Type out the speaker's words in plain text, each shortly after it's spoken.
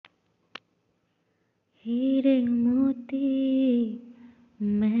हीरे मोती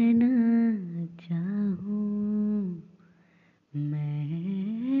मैं ना चाहूं,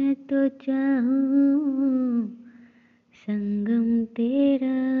 मैं तो चाहूं संगम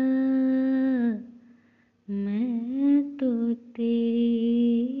तेरा, मैं तो तेरी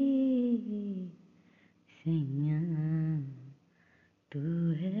सैयां, तू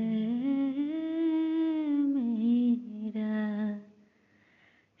है मेरा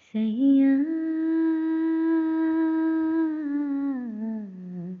सैयां,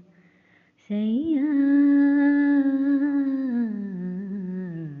 सैयां,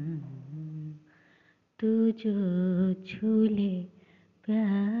 तू जो छू ले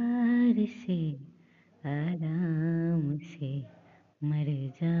प्यार से आराम से मर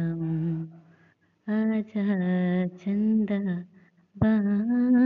जाऊं, आजा चंदा बाँ